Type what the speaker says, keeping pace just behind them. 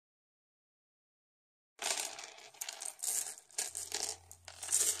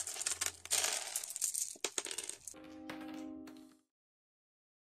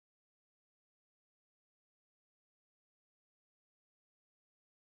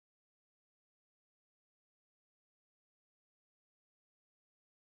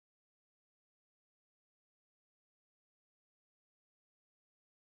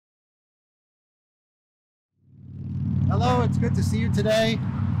Hello, it's good to see you today.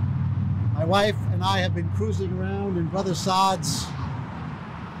 My wife and I have been cruising around in Brother Saad's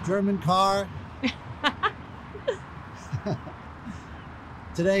German car.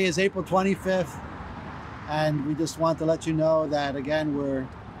 Today is April 25th, and we just want to let you know that, again, we're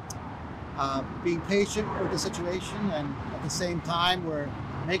being patient with the situation, and at the same time, we're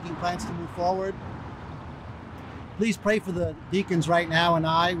making plans to move forward. Please pray for the deacons right now, and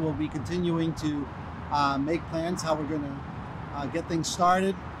I will be continuing to make plans how we're going to get things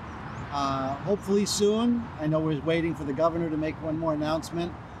started. Hopefully soon. I know we're waiting for the governor to make one more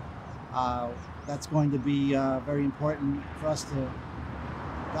announcement. That's going to be very important for us to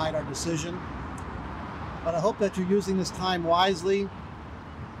guide our decision. But I hope that you're using this time wisely,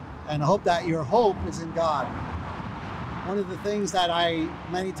 and I hope that your hope is in God. One of the things that I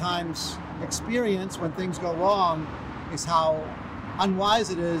many times experience when things go wrong is how unwise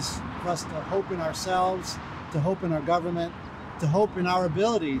it is for us to hope in ourselves, to hope in our government, to hope in our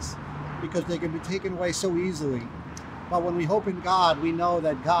abilities, because they can be taken away so easily. But when we hope in God, we know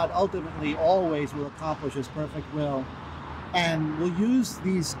that God ultimately always will accomplish His perfect will, and will use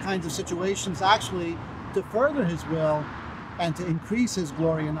these kinds of situations actually to further His will and to increase His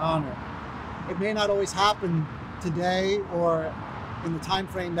glory and honor. It may not always happen today or in the time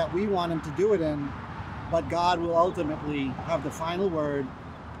frame that we want Him to do it in, but God will ultimately have the final word,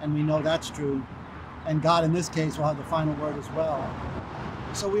 and we know that's true. And God, in this case, will have the final word as well.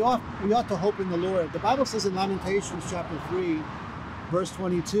 So we ought to hope in the Lord. The Bible says in Lamentations chapter 3, verse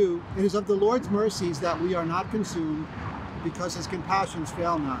 22, "It is of the Lord's mercies that we are not consumed, because His compassions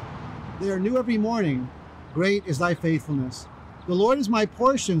fail not. They are new every morning. Great is thy faithfulness. The Lord is my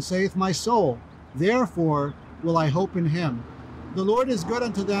portion, saith my soul. Therefore will I hope in Him. The Lord is good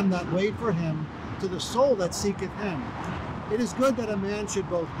unto them that wait for Him, to the soul that seeketh Him. It is good that a man should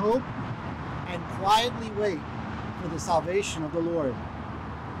both hope and quietly wait for the salvation of the Lord."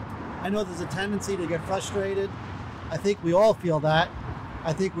 I know there's a tendency to get frustrated. I think we all feel that.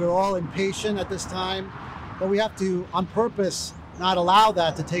 I think we're all impatient at this time, but we have to, on purpose, not allow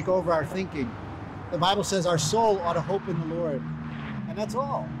that to take over our thinking. The Bible says our soul ought to hope in the Lord, and that's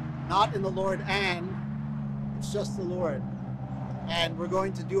all. Not in the Lord and, it's just the Lord. And we're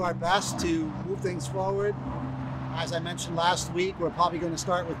going to do our best to move things forward. As I mentioned last week, we're probably going to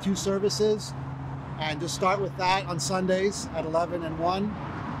start with 2 services, and just start with that on Sundays at 11 and 1,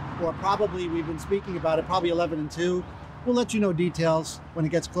 or probably, we've been speaking about it, probably 11 and 2. We'll let you know details when it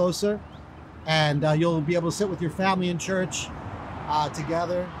gets closer, and you'll be able to sit with your family in church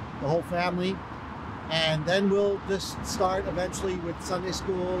together, the whole family. And then we'll just start eventually with Sunday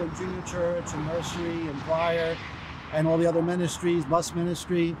school and junior church and nursery and choir and all the other ministries, bus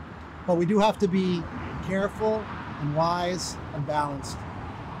ministry. But we do have to be careful and wise and balanced.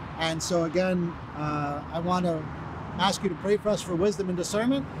 And so again, I want to ask you to pray for us for wisdom and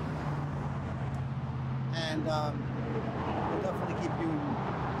discernment. And we'll definitely keep you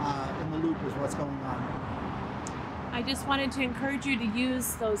in the loop with what's going on. I just wanted to encourage you to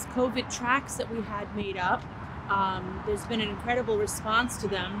use those COVID tracks that we had made up. There's been an incredible response to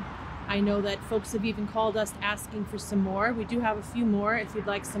them. I know that folks have even called us asking for some more. We do have a few more. If you'd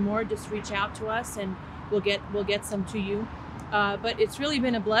like some more, just reach out to us and we'll get some to you. But it's really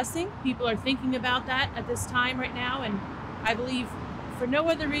been a blessing. People are thinking about that at this time right now, and I believe for no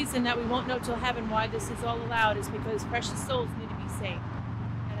other reason that we won't know till heaven why this is all allowed is because precious souls need to be saved,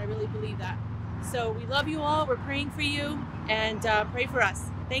 and I really believe that. So we love you all. We're praying for you, and pray for us.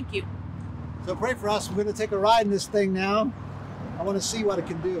 Thank you. So pray for us. We're going to take a ride in this thing now. I want to see what it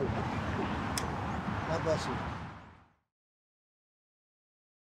can do. God bless you.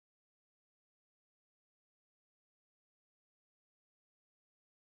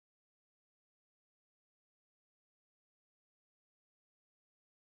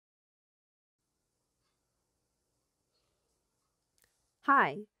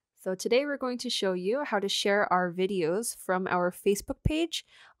 Hi, so today we're going to show you how to share our videos from our Facebook page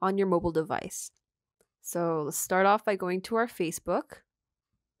on your mobile device. So let's start off by going to our Facebook.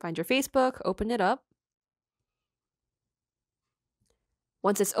 Find your Facebook, open it up.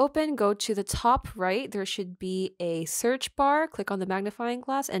 Once it's open, go to the top right. There should be a search bar. Click on the magnifying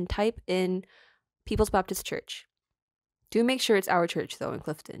glass and type in People's Baptist Church. Do make sure it's our church though in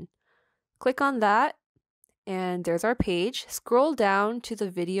Clifton. Click on that. And there's our page. Scroll down to the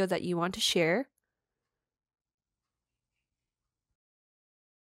video that you want to share.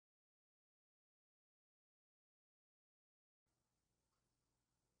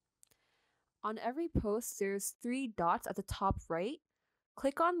 On every post, there's 3 dots at the top right.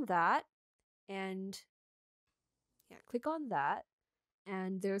 Click on that and click on that,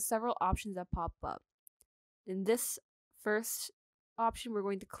 and there's several options that pop up. In this first option, we're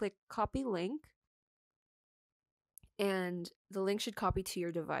going to click copy link, and the link should copy to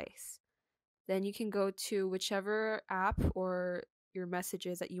your device. Then you can go to whichever app or your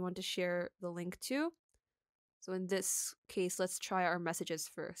messages that you want to share the link to. So in this case, let's try our messages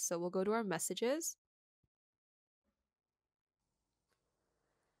first. So we'll go to our messages.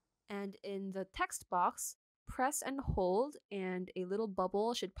 And in the text box, press and hold, and a little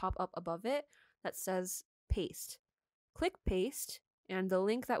bubble should pop up above it that says paste. Click paste, and the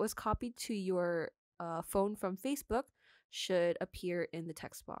link that was copied to your phone from Facebook should appear in the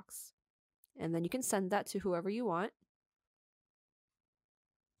text box. And then you can send that to whoever you want.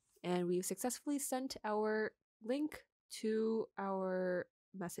 And we've successfully sent our link to our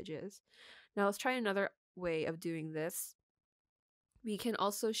messages. Now let's try another way of doing this. We can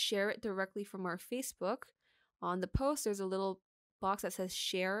also share it directly from our Facebook. On the post, there's a little box that says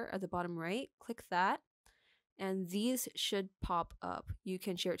share at the bottom right. Click that, and these should pop up. You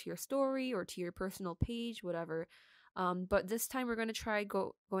can share it to your story or to your personal page, whatever. But this time we're going to try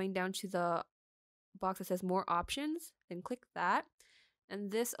going down to the box that says more options, and click that. And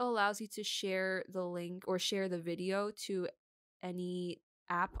this allows you to share the link or share the video to any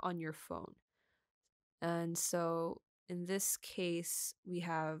app on your phone. And so in this case, we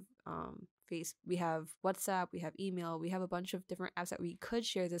have we have WhatsApp, we have email, we have a bunch of different apps that we could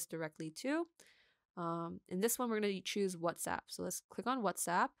share this directly to. In this one, we're going to choose WhatsApp. So let's click on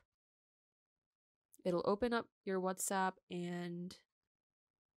WhatsApp. It'll open up your WhatsApp and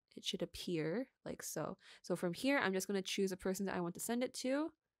it should appear like so. So from here, I'm just going to choose a person that I want to send it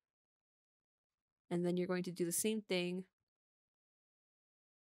to. And then you're going to do the same thing.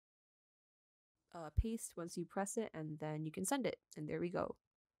 Paste once you press it, and then you can send it. And there we go.